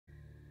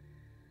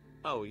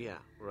Oh, yeah,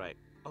 right.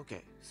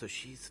 Okay, so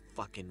she's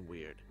fucking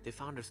weird. They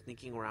found her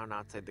sneaking around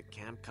outside the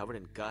camp covered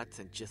in guts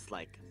and just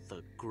like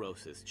the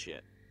grossest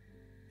shit.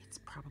 It's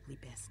probably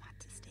best not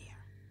to stare.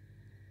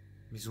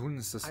 Wieso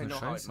ist das I eine know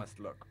how it Scheiße? must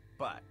look,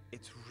 but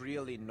it's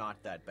really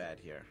not that bad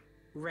here.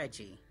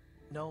 Reggie.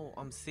 No,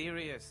 I'm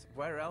serious.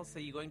 Where else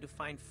are you going to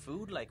find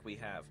food like we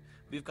have?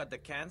 We've got the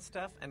canned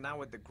stuff, and now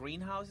with the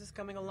greenhouses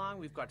coming along,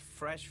 we've got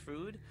fresh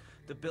food.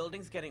 The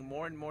building's getting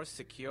more and more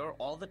secure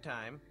all the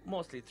time,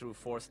 mostly through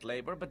forced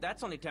labor, but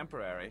that's only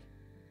temporary.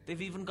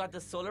 They've even got the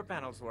solar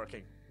panels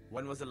working.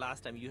 When was the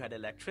last time you had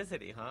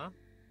electricity, huh?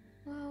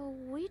 Well,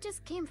 we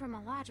just came from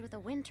a lodge with a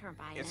wind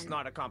turbine. It's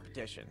not a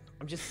competition.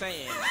 I'm just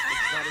saying,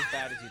 it's not as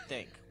bad as you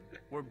think.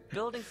 We're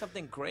building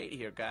something great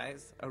here,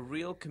 guys. A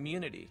real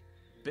community.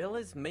 Bill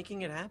is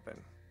making it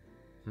happen.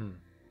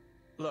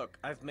 Look,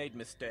 I've made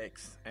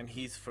mistakes, and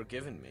he's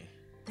forgiven me.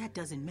 That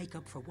doesn't make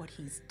up for what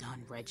he's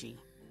done, Reggie.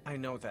 I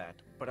know that,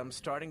 but I'm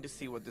starting to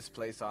see what this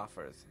place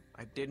offers.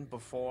 I didn't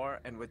before,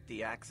 and with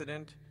the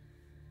accident,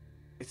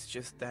 it's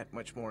just that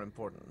much more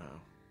important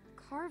now.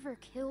 Carver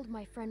killed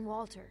my friend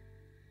Walter.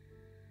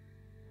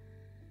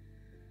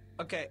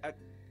 Okay,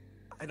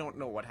 I don't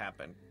know what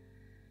happened,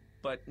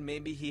 but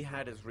maybe he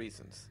had his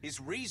reasons. His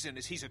reason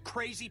is he's a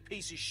crazy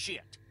piece of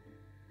shit.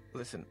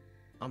 Listen,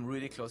 I'm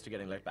really close to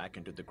getting let back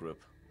into the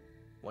group.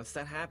 Once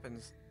that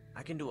happens,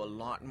 I can do a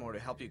lot more to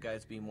help you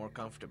guys be more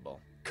comfortable.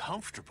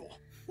 Comfortable?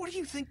 What do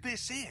you think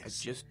this I is?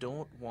 just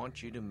don't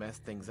want you to mess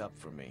things up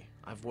for me.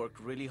 I've worked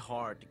really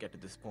hard to get to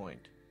this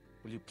point.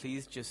 Will you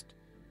please just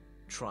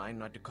try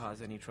not to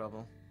cause any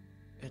trouble?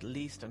 At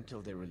least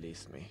until they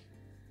release me.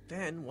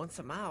 Then, once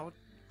I'm out,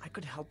 I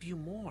could help you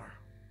more.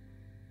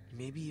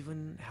 Maybe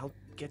even help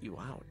get you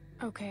out.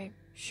 Okay,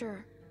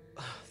 sure.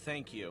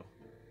 Thank you.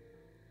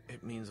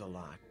 It means a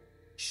lot.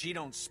 She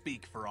don't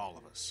speak for all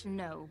of us.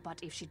 No,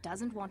 but if she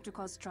doesn't want to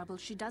cause trouble,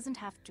 she doesn't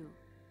have to.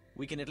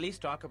 We can at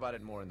least talk about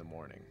it more in the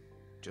morning.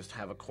 Just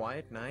have a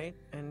quiet night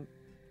and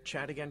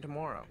chat again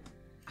tomorrow.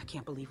 I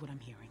can't believe what I'm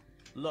hearing.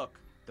 Look,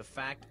 the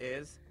fact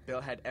is,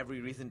 Bill had every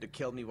reason to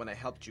kill me when I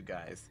helped you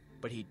guys,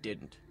 but he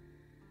didn't.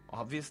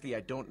 Obviously, I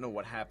don't know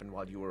what happened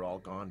while you were all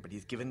gone, but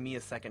he's given me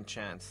a second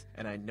chance,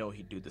 and I know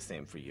he'd do the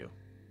same for you.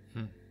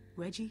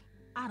 Reggie,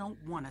 I don't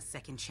want a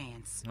second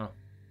chance. Oh.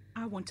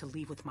 I want to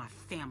leave with my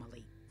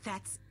family.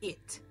 That's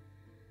it.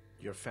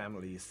 Your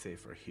family is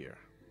safer here.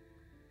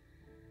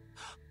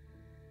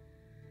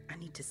 I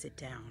need to sit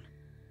down.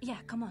 Yeah,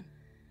 come on.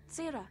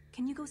 Sarah,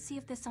 can you go see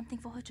if there's something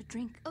for her to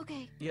drink?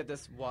 Okay. Yeah,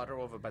 there's water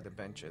over by the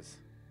benches.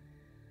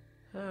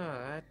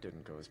 That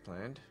didn't go as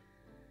planned.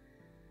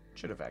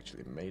 Should have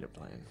actually made a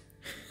plan.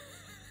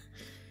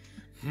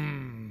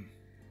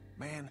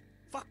 Man,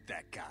 fuck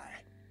that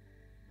guy.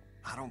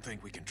 I don't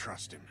think we can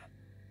trust him.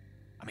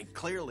 I mean,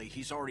 clearly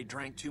he's already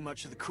drank too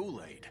much of the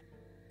Kool-Aid.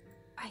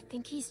 I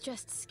think he's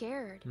just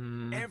scared.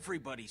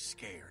 Everybody's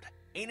scared.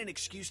 Ain't an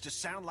excuse to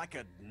sound like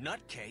a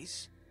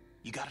nutcase.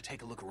 You gotta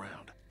take a look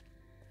around.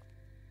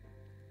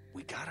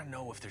 We gotta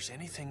know if there's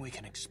anything we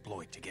can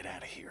exploit to get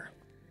out of here.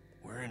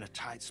 We're in a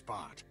tight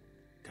spot.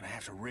 Gonna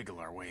have to wriggle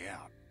our way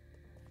out.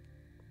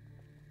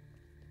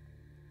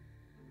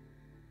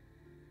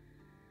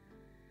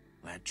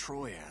 That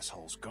Troy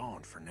asshole's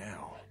gone for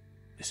now.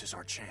 This is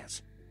our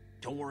chance.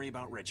 Don't worry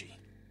about Reggie.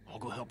 I'll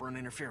go help run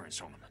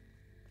interference on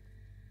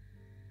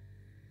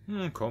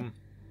him. Komm.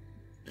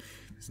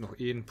 Ist noch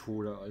eh ein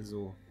Pole,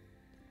 also.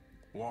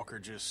 Walker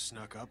just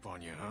snuck up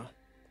on you, huh?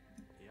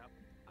 Yep,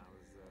 I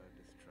was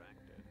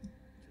distracted.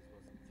 Just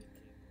wasn't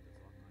thinking.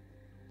 There's all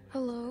kinds of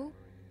Hello? and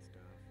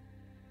stuff.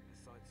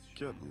 I saw it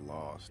Get shooting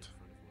lost. in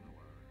front of one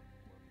of our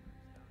workers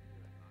down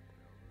here. I knocked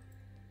it over.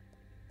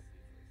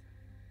 That's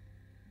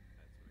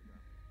what I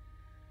got.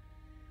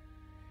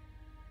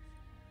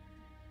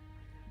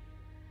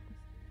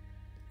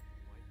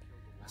 White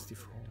killed the Was die walker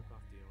Frau? and took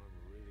off the arm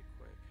really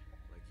quick,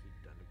 like he'd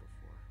done it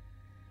before.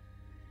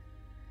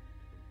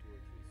 Took him 2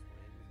 or 3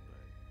 swings,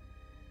 but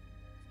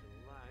still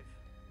alive.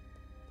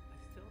 I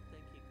still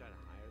think he got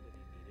higher than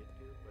he needed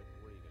to, but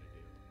what are you gonna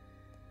do?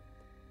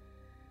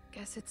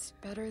 Guess it's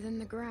better than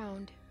the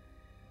ground.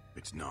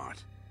 It's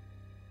not.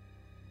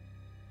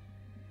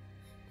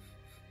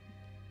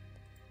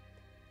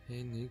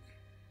 Hey, Nick.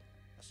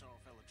 I saw a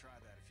fella try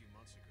that a few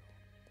months ago.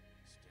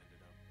 Just ended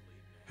up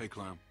bleeding out. Hey,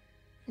 Clem.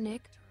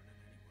 Nick? Turning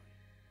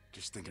anyway.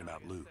 Just thinking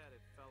about Luke.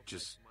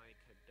 Just,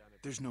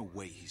 there's no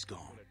way he's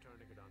gone.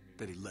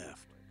 That he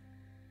left.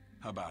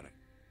 How about it?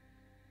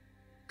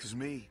 'Cause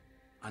me,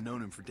 I've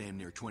known him for damn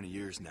near 20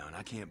 years now, and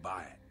I can't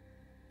buy it.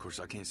 Of course,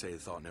 I can't say the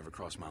thought never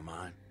crossed my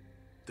mind.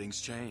 Things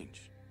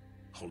change.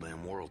 Whole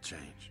damn world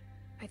changed.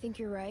 I think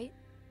you're right.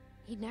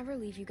 He'd never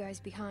leave you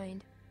guys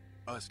behind.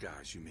 Us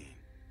guys, you mean?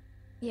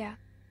 Yeah,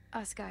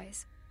 us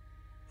guys.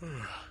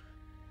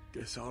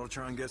 Guess I'll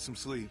try and get some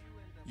sleep.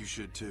 You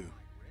should too.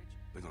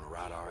 They're gonna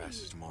ride our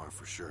asses tomorrow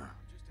for sure.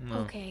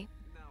 Okay.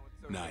 No,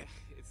 it's okay. Night.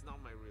 It's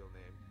not my real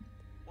name.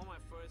 On my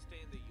first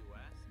day in the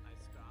U.S., I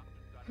stopped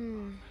and got a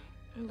coffee.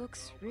 And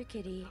Looks the girl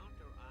rickety. at the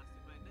counter asked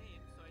me my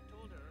name, so I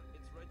told her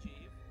it's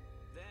Rajiv.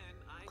 Then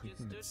I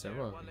gucken mit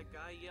Sarah.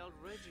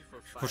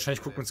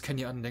 Wahrscheinlich guckt uns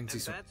Kenny an und denkt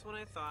sich so.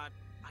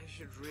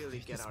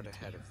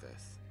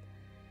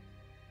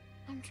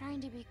 I'm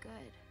trying to be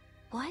good.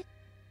 What?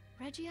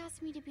 Reggie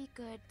asked me to be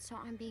good, so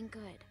I'm being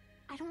good.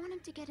 I don't want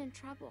him to get in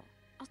trouble.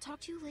 I'll talk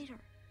to you later.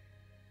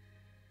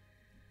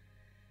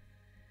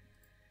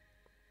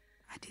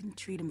 I didn't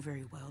treat him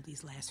very well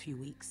these last few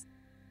weeks.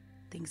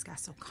 Things got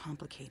so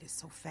complicated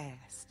so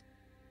fast.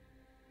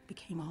 It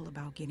became all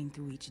about getting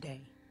through each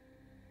day.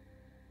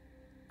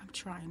 I'm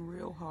trying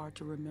real hard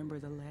to remember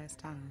the last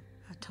time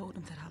I told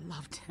him that I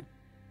loved him.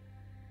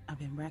 I've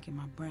been racking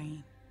my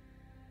brain,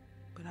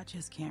 but I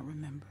just can't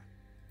remember.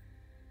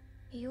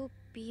 You'll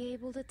be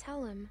able to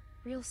tell him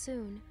real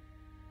soon.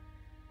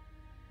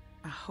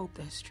 I hope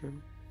that's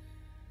true.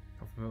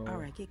 All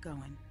right, get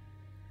going.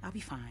 I'll be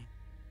fine.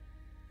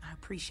 I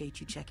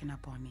appreciate you checking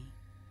up on me.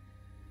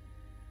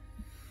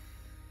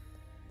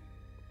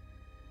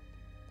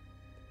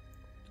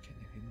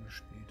 Kenny reden wir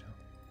später.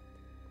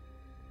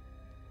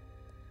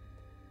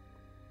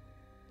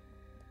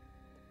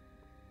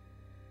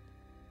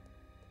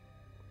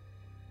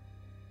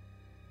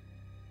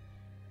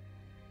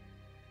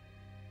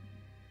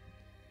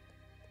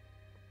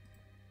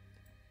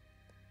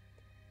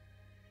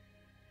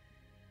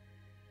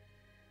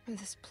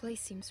 This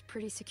place seems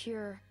pretty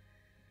secure.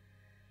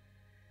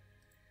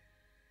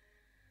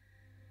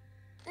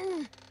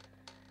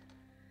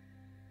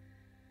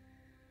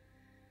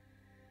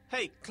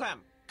 Hey,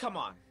 Clem, come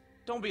on.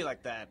 Don't be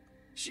like that.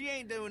 She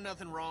ain't doing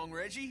nothing wrong,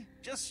 Reggie.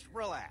 Just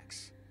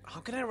relax. How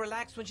can I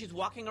relax when she's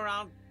walking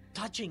around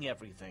touching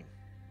everything?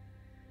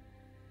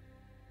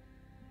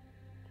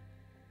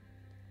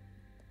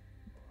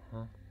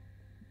 Aha.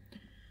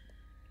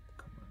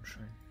 Kann man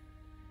anscheinend.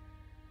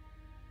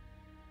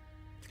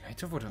 Die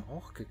Leiter wurde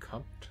auch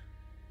gekappt.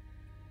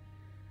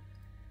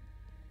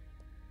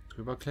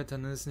 Drüber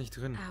klettern ist nicht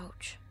drin.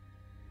 Ouch.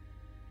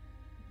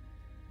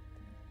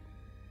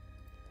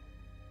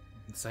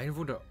 Das Seil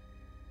wurde...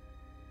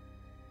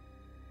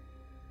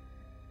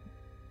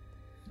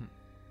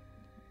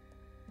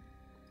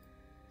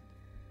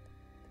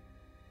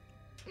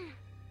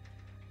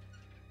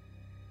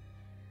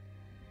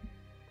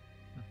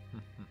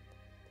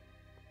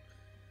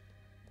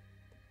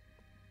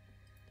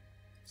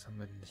 Was haben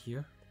wir denn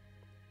hier?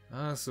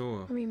 Ach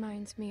so.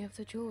 Reminds me of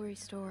the jewelry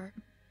store.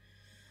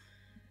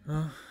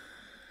 Ah,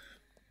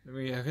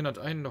 irgendwie erinnert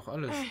einen doch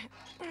alles.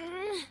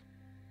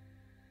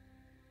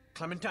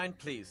 Clementine,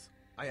 please.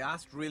 I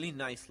asked really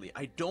nicely.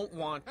 I don't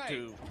want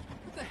to...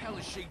 What the hell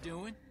is she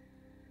doing?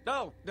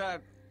 No,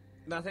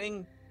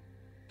 nothing.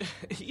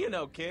 You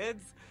know,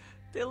 kids.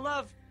 They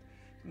love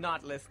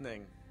not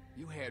listening.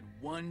 You had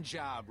one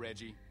job,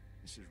 Reggie.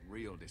 This is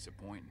real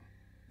disappointing.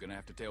 Gonna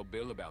have to tell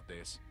Bill about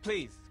this.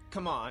 Please,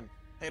 come on.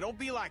 Hey, don't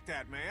be like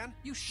that, man.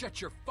 You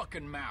shut your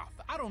fucking mouth.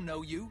 I don't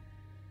know you.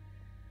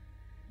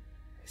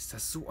 Ist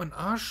das so ein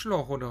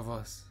Arschloch oder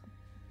was?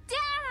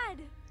 Dad!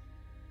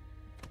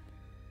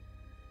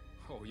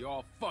 Oh, you're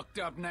all fucked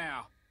up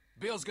now.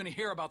 Bill's gonna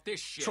hear about this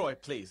shit. Troy,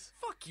 please.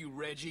 Fuck you,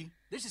 Reggie.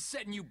 This is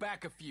setting you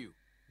back a few.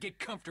 Get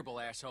comfortable,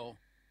 asshole.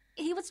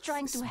 He was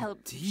trying to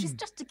help. She's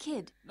just a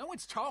kid. No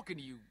one's talking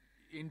to you,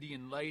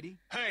 Indian lady.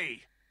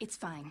 Hey! It's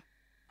fine.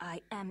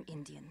 I am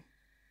Indian.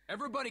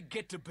 Everybody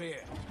get to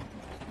bed.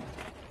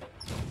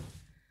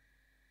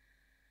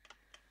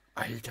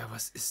 Alter,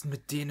 was ist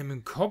mit denen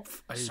im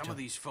Kopf, Alter? Some of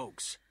these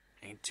folks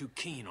ain't too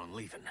keen on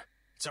leaving.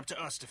 It's up to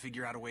us to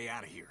figure out a way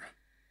out of here.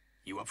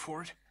 You up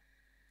for it?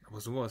 Aber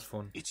sowas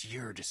von. It's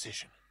your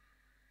decision.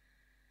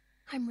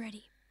 I'm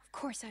ready. Of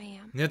course I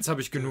am. Jetzt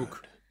habe ich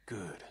genug.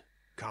 Good.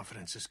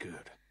 Confidence is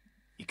good.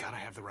 You gotta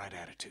have the right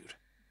attitude.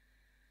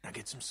 Now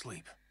get some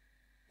sleep.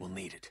 We'll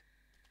need it.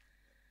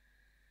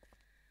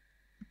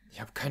 Ich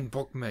habe keinen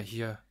Bock mehr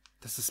hier.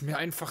 Das ist mir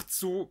einfach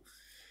zu...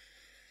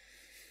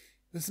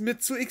 Das ist mir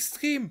zu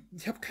extrem.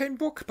 Ich habe keinen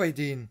Bock bei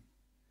denen.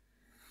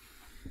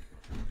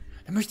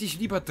 Da möchte ich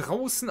lieber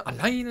draußen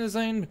alleine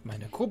sein mit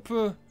meiner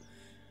Gruppe.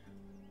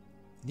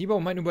 Lieber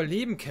um mein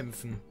Überleben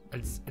kämpfen,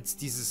 als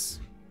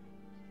dieses...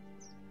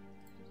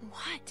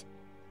 What?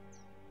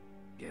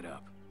 Get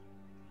up.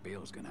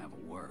 Bill's gonna have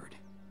a word.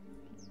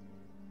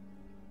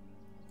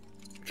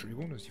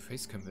 Entschuldigung, dass die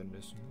Facecam werden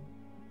ist.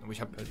 Aber ich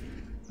habe halt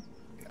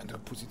eine andere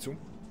Position.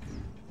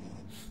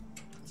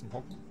 Zum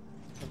Hocken.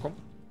 Ja,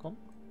 komm.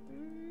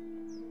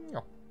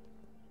 Ja.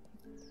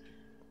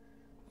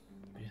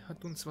 Wer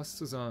hat uns was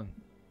zu sagen?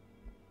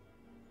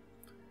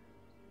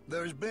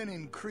 There's been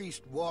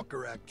increased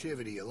walker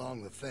activity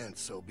along the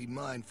fence, so be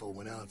mindful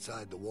when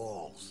outside the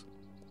walls.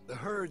 The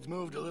herd's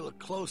moved a little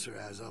closer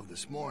as of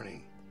this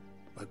morning,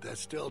 but that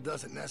still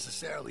doesn't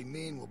necessarily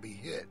mean we'll be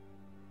hit.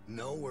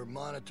 No, we're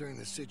monitoring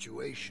the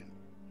situation.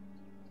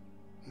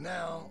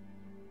 Now,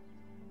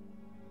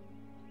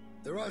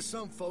 there are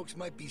some folks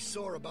might be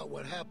sore about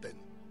what happened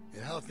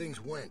and how things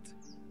went.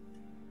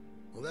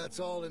 Well, that's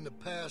all in the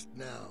past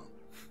now.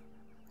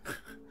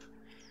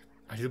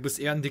 Also, du bist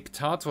eher ein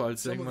Diktator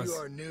als Some of irgendwas. you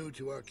are new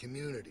to our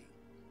community.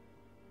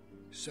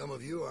 Some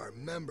of you are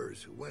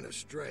members who went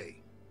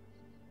astray.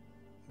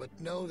 But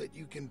know that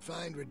you can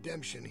find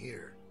redemption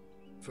here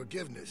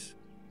forgiveness,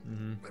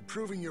 by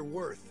proving your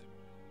worth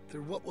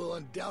through what will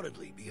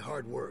undoubtedly be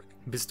hard work.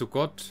 Bist du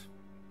Gott?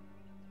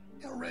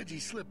 You know, Reggie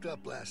slipped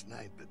up last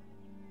night, but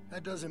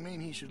that doesn't mean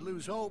he should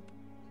lose hope.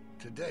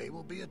 Today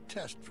will be a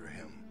test for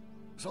him.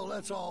 So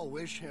let's all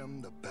wish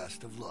him the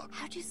best of luck.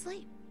 How'd you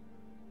sleep?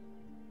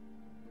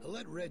 I'll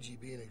let Reggie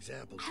be an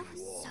example to you all. I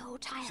was so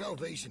tired.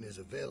 Salvation is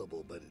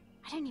available, but it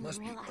I didn't even must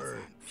be realize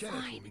earned. that.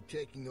 Kenneth Fine. will be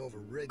taking over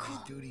Reggie's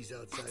duties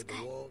outside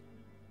the wall.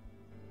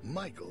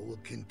 Michael will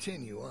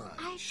continue on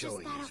I just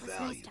showing thought his it was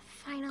value. nice to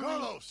finally...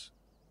 Carlos!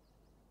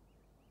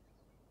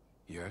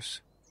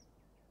 Yes?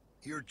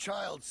 Your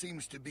child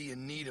seems to be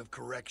in need of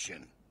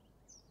correction.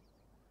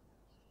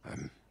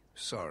 I'm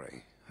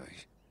sorry.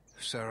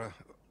 Sarah,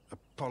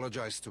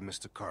 apologize to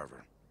Mr.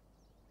 Carver.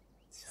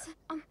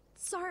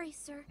 Sorry,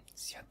 sir.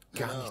 Sie hat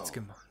gar No, nichts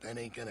gemacht. that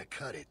ain't gonna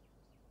cut it.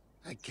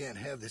 I can't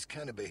have this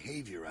kind of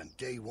behavior on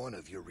day one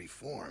of your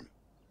reform.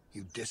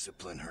 You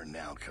discipline her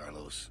now,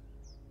 Carlos.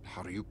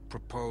 How do you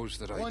propose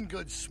that I... One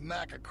good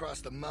smack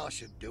across the mouth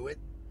should do it.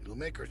 It'll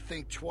make her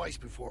think twice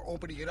before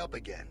opening it up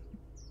again.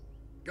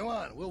 Go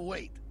on, we'll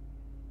wait.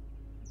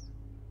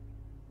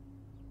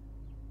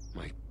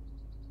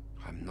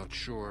 I'm not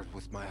sure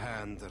with my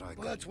hand that I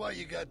Well, that's why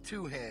you got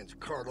two hands,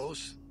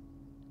 Carlos.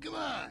 Come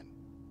on.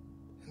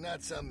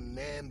 Not some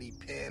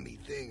namby-pamby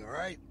thing, all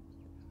right?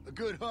 A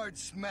good hard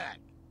smack.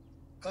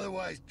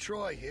 Otherwise,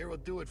 Troy here will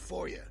do it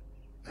for you.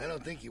 I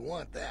don't think you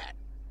want that.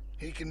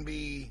 He can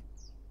be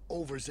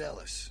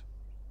overzealous.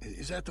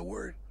 Is that the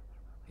word?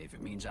 If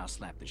it means I'll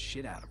slap the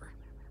shit out of her,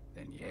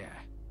 then yeah.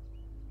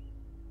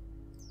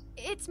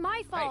 It's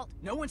my fault.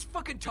 Hey, no one's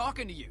fucking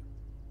talking to you.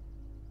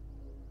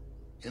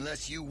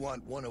 Unless you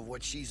want one of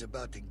what she's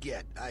about to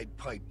get, I'd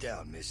pipe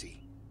down,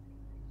 Missy.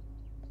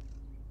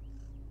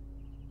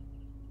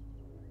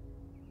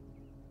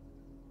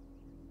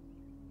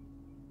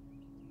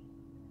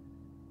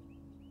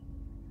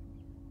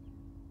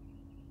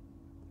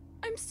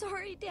 I'm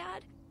sorry,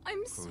 Dad.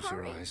 I'm Close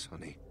sorry. your eyes,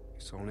 honey.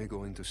 It's only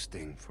going to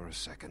sting for a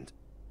second.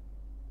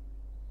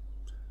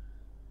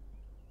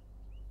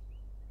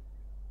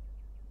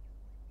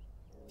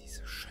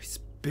 Dieser scheiß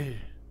Bill.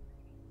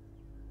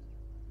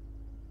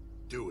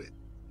 Do it.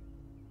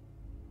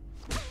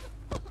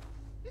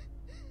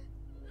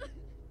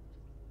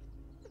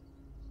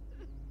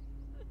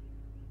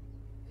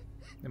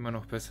 Immer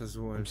noch besser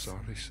so I'm als...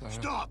 sorry, Sarah.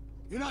 Stop!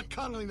 You're not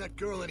coddling that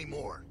girl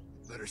anymore.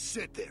 Let her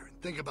sit there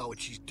and think about what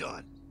she's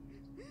done.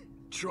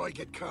 Troy,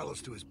 get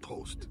Carlos to his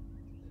post.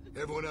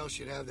 Everyone else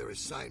should have their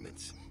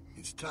assignments.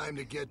 It's time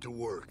to get to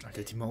work.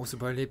 Alter, die Maus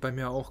überlebt bei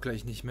mir auch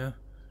gleich nicht mehr.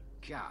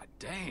 God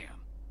damn.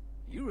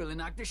 You really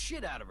knocked the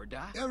shit out of her,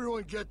 Doc.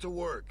 Everyone get to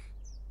work.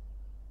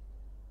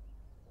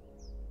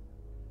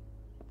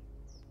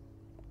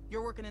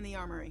 You're working in the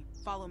armory.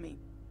 Follow me.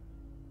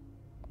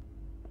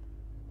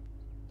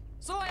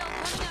 Soil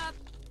coming up.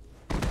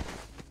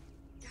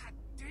 God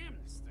damn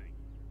this thing.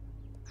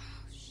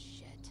 Oh,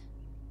 shit.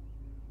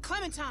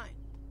 Clementine!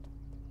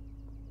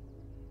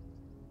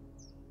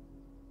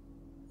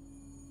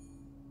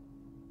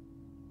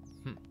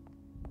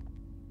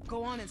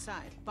 Go on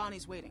inside.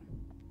 Bonnie's waiting.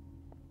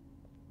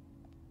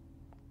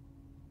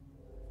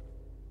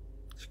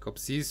 Ich glaube,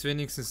 sie ist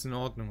wenigstens in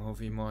Ordnung,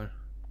 hoffe ich mal.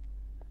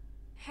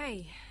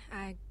 Hey,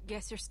 I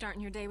guess you're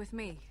starting your day with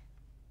me.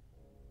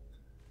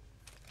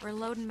 We're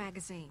loading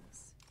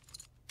magazines.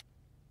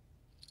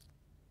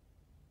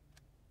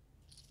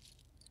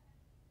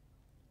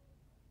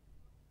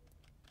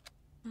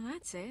 Well,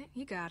 that's it.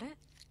 You got it.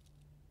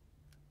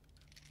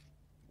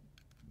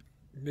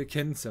 Wir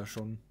kennen's ja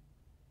schon.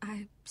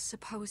 I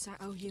suppose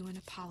I owe you an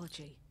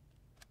apology.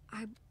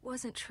 I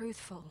wasn't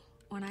truthful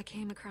when I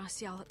came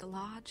across y'all at the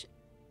lodge,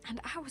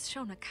 and I was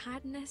shown a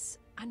kindness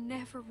I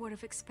never would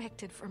have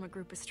expected from a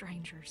group of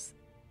strangers.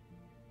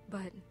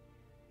 But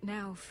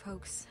now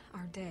folks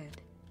are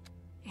dead,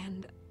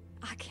 and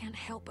I can't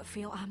help but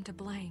feel I'm to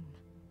blame.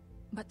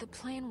 But the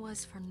plan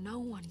was for no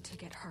one to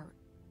get hurt.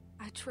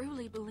 I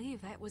truly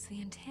believe that was the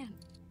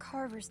intent.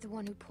 Carver's the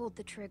one who pulled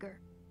the trigger.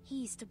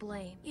 He's to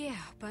blame.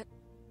 Yeah, but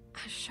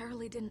I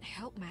surely didn't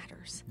help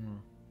matters.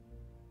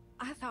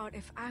 I thought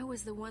if I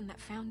was the one that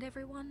found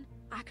everyone,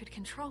 I could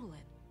control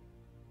it.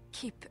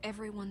 Keep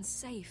everyone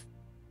safe.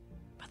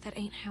 But that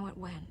ain't how it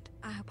went.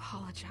 I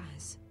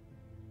apologize.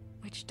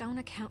 Which don't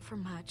account for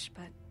much,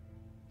 but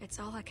it's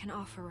all I can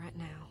offer right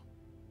now.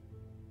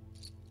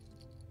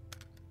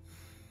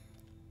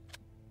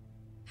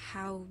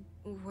 How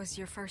was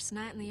your first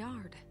night in the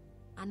yard?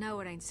 I know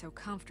it ain't so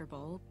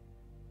comfortable,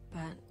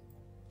 but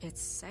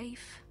it's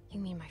safe. You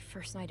mean my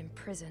first night in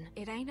prison?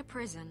 It ain't a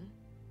prison,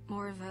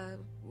 more of a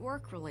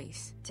work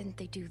release. Didn't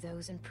they do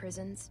those in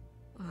prisons?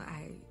 Well,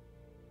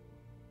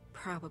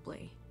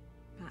 probably.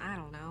 I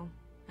don't know.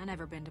 I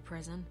never been to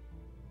prison.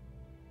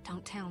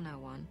 Don't tell no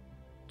one.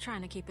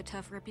 Trying to keep a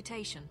tough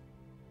reputation.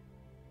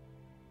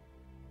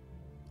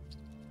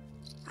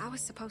 I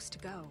was supposed to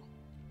go.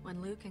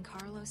 When Luke and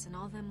Carlos and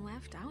all them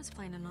left, I was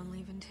planning on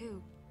leaving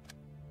too.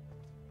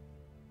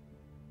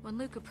 When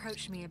Luke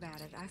approached me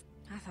about it,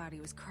 I thought he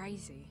was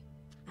crazy.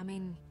 I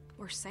mean,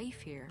 we're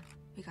safe here.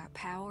 We got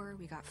power,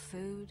 we got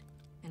food.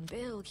 And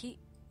Bill,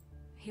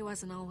 he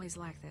wasn't always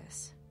like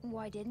this.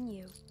 Why didn't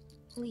you?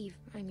 Leave,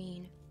 I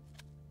mean.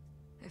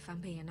 If I'm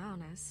being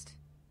honest,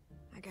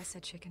 I guess I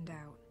chickened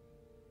out.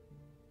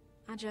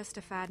 I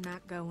justified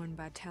not going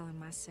by telling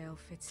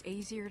myself it's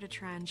easier to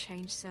try and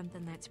change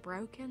something that's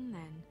broken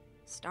than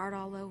start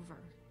all over.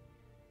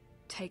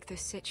 Take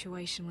this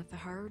situation with the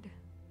herd.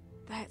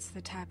 That's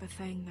the type of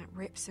thing that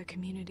rips a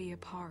community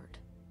apart.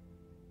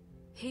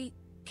 He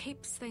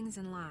keeps things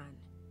in line.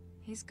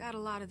 He's got a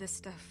lot of this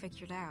stuff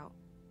figured out.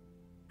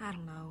 I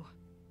don't know.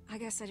 I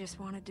guess I just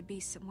wanted to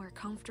be somewhere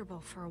comfortable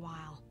for a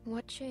while.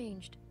 What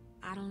changed?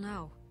 I don't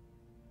know.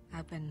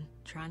 I've been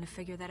trying to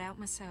figure that out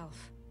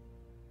myself.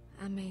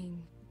 I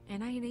mean,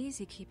 it ain't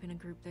easy keeping a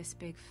group this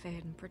big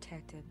fed and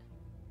protected.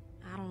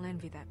 I don't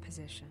envy that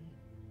position.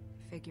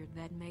 Figured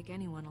that'd make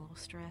anyone a little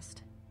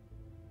stressed.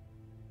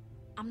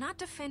 I'm not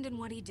defending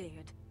what he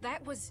did.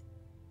 That was...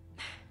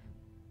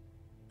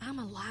 I'm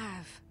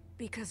alive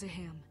because of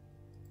him.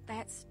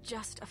 That's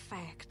just a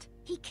fact.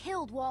 He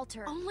killed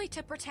Walter. Only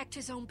to protect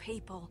his own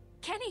people.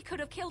 Kenny could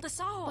have killed us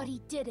all. But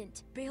he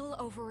didn't. Bill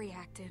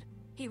overreacted.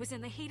 He was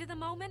in the heat of the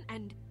moment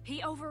and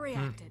he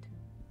overreacted.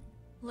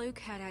 Luke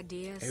had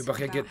ideas about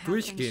how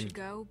things should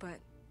go, but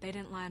they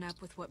didn't line up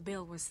with what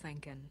Bill was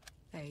thinking.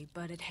 They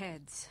butted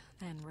heads.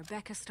 Then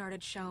Rebecca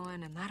started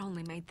showing, and that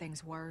only made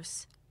things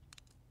worse.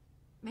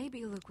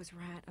 Maybe Luke was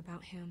right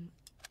about him.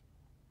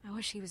 I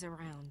wish he was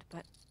around,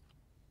 but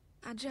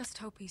I just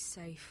hope he's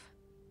safe.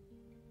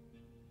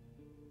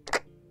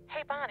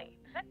 Hey, Bonnie,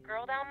 is that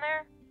girl down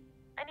there?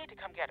 I need to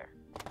come get her.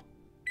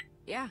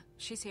 Yeah,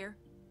 she's here.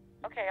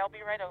 Okay, I'll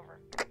be right over.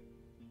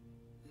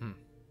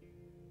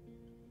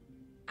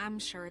 I'm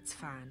sure it's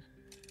fine.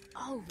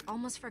 Oh,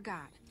 almost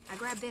forgot. I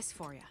grabbed this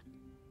for you.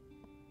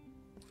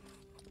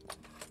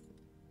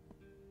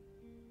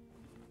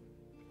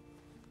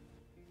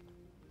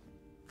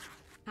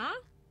 Huh?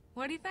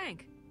 What do you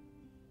think?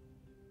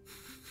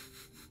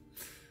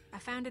 I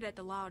found it at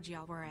the lodge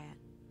y'all were at.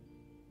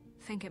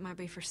 Think it might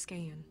be for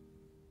skiing.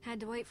 Had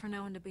to wait for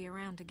no one to be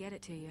around to get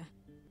it to you.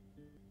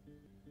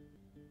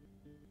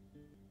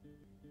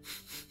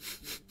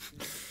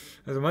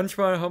 Also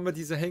manchmal haben wir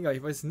diese Hänger.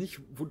 Ich weiß nicht,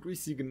 wodurch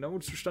sie genau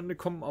zustande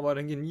kommen, aber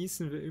dann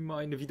genießen wir immer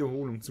eine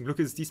Wiederholung. Zum Glück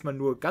ist es diesmal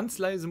nur ganz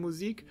leise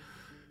Musik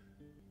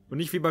und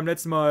nicht wie beim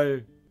letzten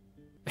Mal.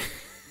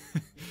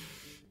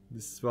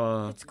 Das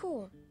war... It's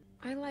cool.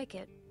 I like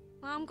it.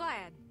 Well, I'm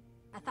glad.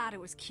 I thought it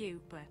was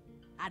cute, but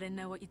I didn't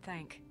know what you'd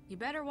think. You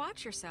better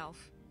watch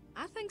yourself.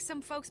 I think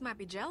some folks might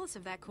be jealous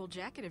of that cool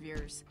jacket of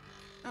yours.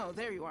 Oh,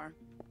 there you are.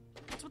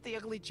 What's with the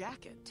ugly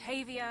jacket?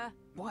 Tavia.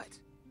 What?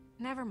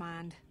 Never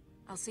mind.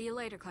 I'll see you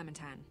later,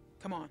 Clementine.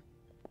 Come on.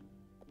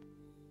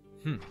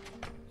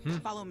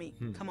 Follow me.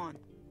 Come on.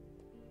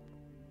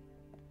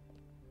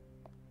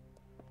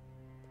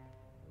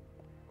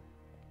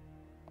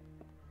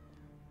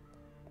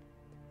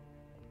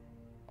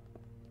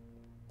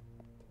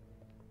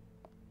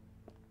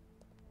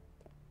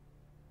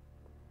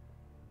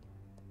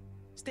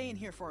 Stay in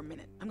here for a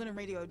minute. I'm gonna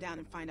radio down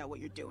and find out what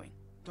you're doing.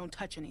 Don't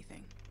touch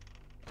anything.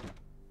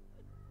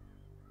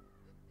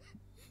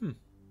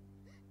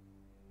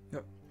 Ja.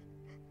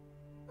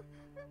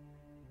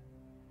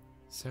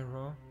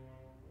 Sarah.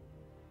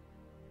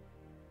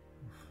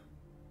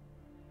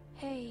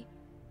 Hey.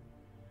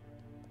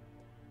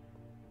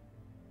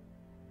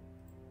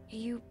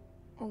 You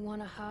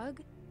want a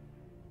hug?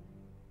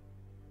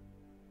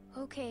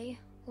 Okay,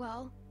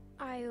 well,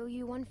 I owe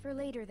you one for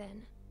later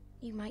then.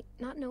 You might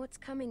not know it's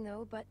coming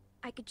though, but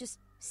I could just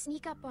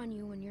sneak up on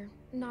you when you're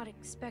not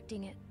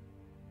expecting it.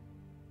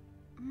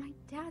 My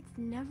dad's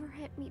never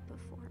hit me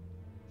before.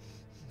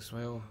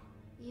 Well.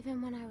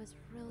 Even when I was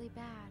really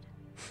bad.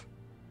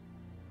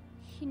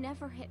 He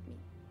never hit me.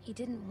 He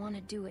didn't want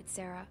to do it,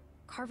 Sarah.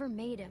 Carver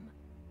made him.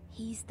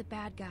 He's the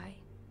bad guy,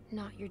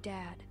 not your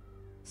dad.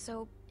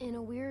 So, in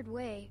a weird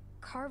way,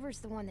 Carver's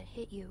the one that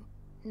hit you,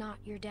 not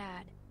your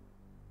dad.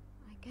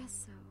 I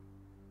guess so.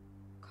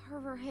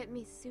 Carver hit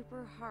me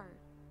super hard,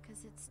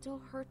 because it still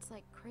hurts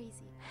like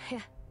crazy.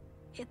 Yeah,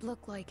 it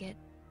looked like it.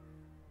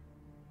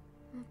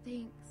 Well,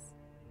 thanks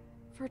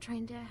for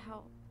trying to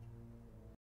help.